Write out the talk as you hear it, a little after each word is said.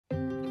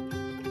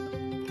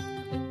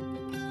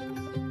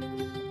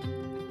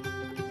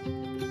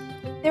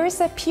There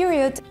is a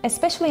period,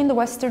 especially in the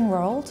Western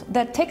world,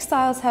 that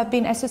textiles have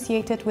been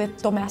associated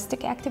with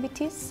domestic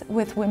activities,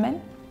 with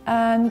women,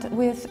 and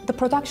with the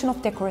production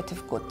of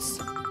decorative goods.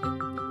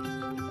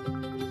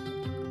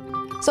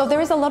 So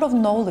there is a lot of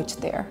knowledge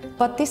there,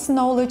 but this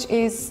knowledge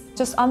is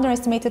just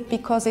underestimated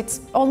because it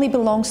only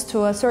belongs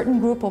to a certain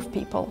group of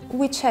people,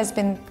 which has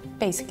been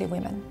basically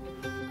women.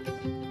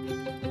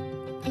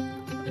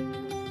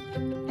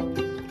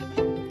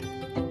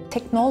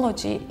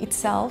 Technology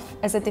itself,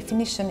 as a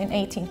definition in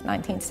 18th,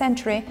 19th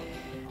century,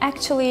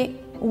 actually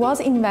was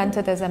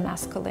invented as a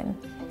masculine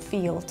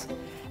field.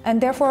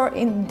 And therefore,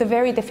 in the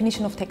very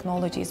definition of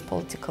technology is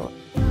political.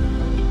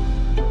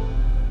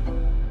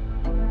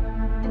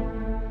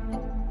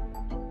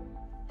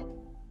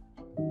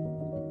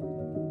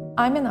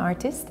 I'm an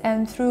artist,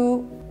 and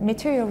through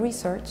material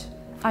research,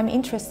 I'm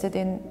interested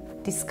in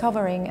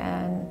discovering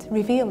and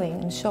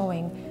revealing and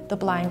showing the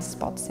blind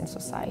spots in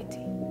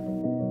society.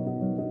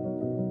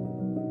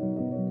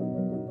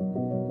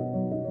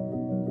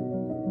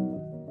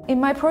 In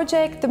my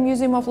project, the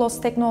Museum of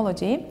Lost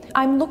Technology,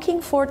 I'm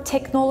looking for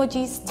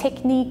technologies,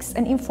 techniques,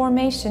 and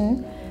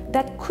information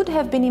that could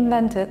have been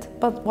invented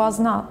but was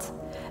not,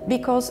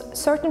 because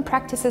certain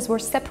practices were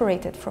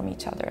separated from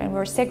each other and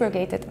were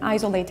segregated and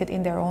isolated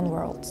in their own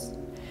worlds.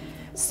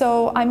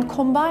 So I'm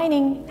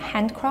combining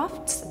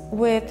handcrafts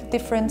with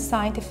different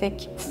scientific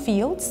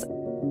fields.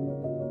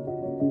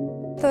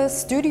 The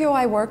studio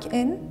I work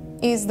in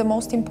is the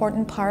most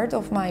important part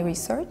of my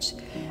research,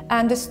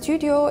 and the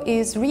studio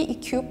is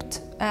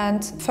re-equipped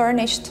and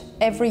furnished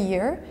every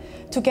year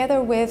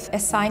together with a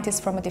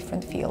scientist from a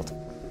different field.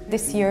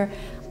 This year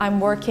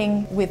I'm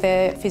working with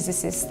a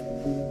physicist.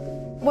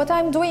 What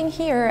I'm doing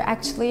here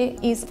actually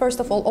is, first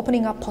of all,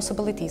 opening up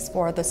possibilities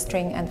for the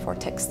string and for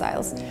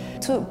textiles,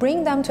 to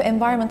bring them to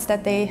environments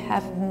that they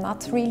have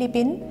not really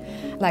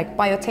been, like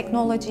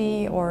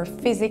biotechnology or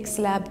physics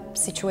lab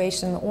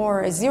situation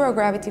or a zero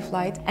gravity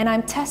flight, and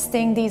I'm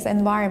testing these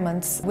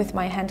environments with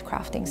my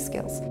handcrafting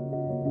skills.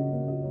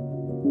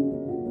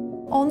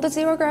 On the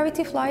zero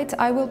gravity flight,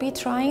 I will be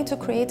trying to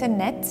create a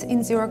net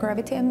in zero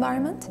gravity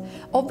environment.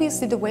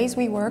 Obviously, the ways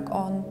we work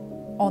on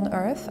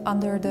Earth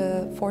under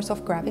the force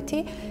of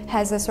gravity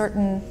has a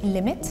certain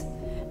limit,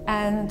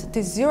 and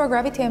the zero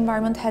gravity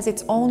environment has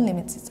its own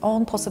limits, its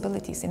own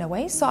possibilities in a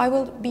way. So I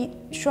will be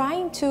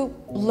trying to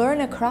learn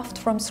a craft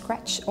from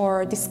scratch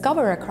or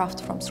discover a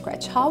craft from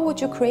scratch. How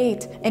would you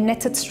create a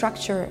netted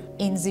structure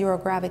in zero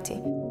gravity?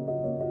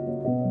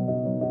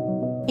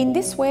 In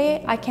this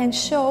way, I can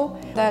show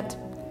that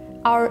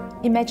our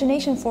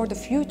imagination for the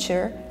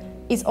future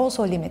is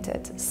also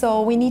limited.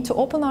 So we need to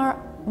open our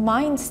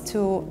minds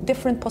to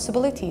different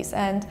possibilities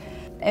and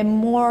a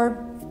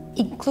more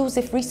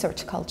inclusive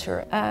research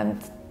culture.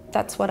 And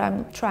that's what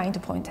I'm trying to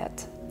point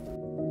at.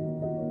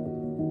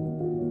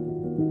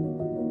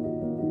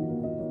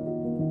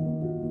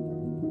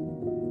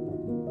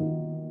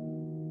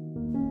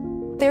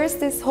 There is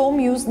this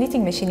home-use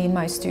knitting machine in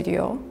my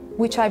studio,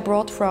 which I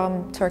brought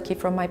from Turkey,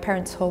 from my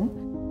parents' home.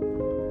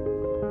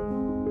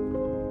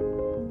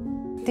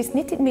 This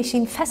knitting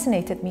machine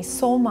fascinated me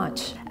so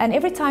much, and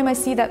every time I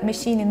see that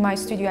machine in my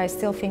studio, I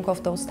still think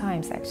of those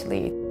times,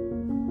 actually.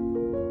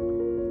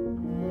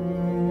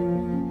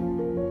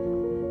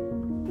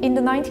 In the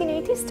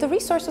 1980s, the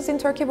resources in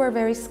Turkey were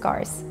very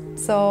scarce,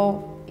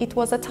 so it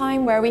was a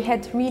time where we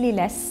had really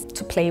less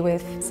to play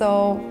with.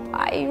 So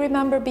I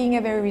remember being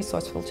a very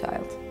resourceful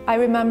child. I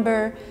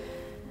remember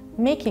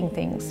making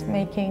things,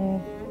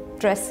 making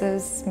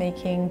dresses,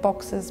 making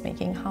boxes,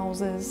 making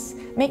houses,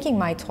 making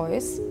my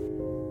toys.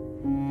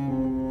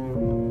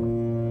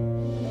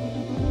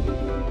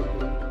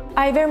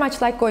 I very much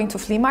like going to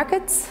flea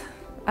markets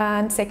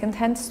and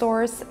second-hand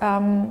stores.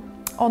 On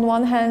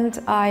one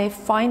hand, I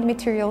find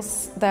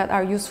materials that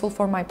are useful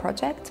for my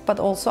project, but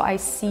also I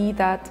see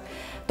that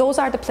those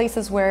are the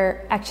places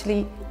where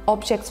actually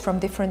objects from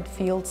different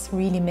fields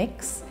really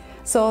mix.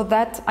 So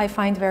that I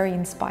find very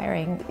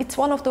inspiring. It's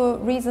one of the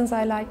reasons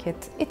I like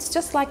it. It's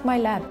just like my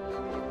lab.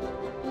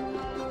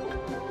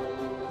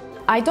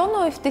 I don't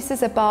know if this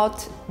is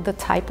about the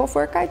type of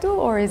work I do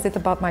or is it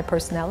about my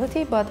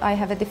personality, but I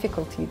have a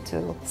difficulty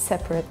to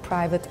separate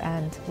private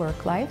and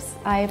work lives.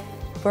 I've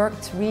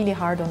worked really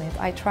hard on it.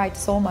 I tried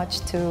so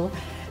much to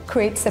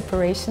create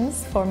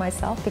separations for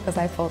myself because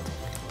I thought,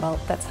 well,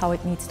 that's how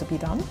it needs to be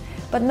done.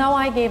 But now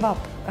I gave up.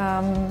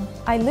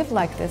 I live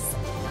like this.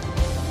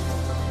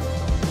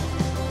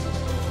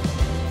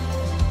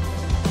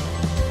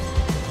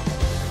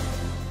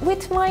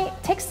 With my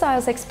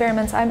textiles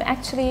experiments, I'm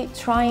actually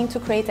trying to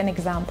create an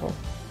example.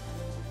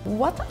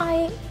 What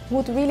I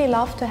would really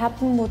love to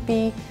happen would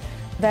be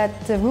that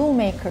the rule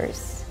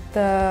makers,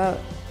 the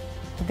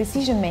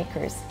decision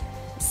makers,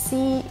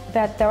 see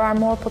that there are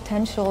more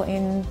potential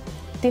in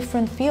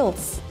different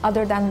fields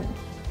other than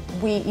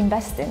we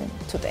invest in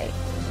today.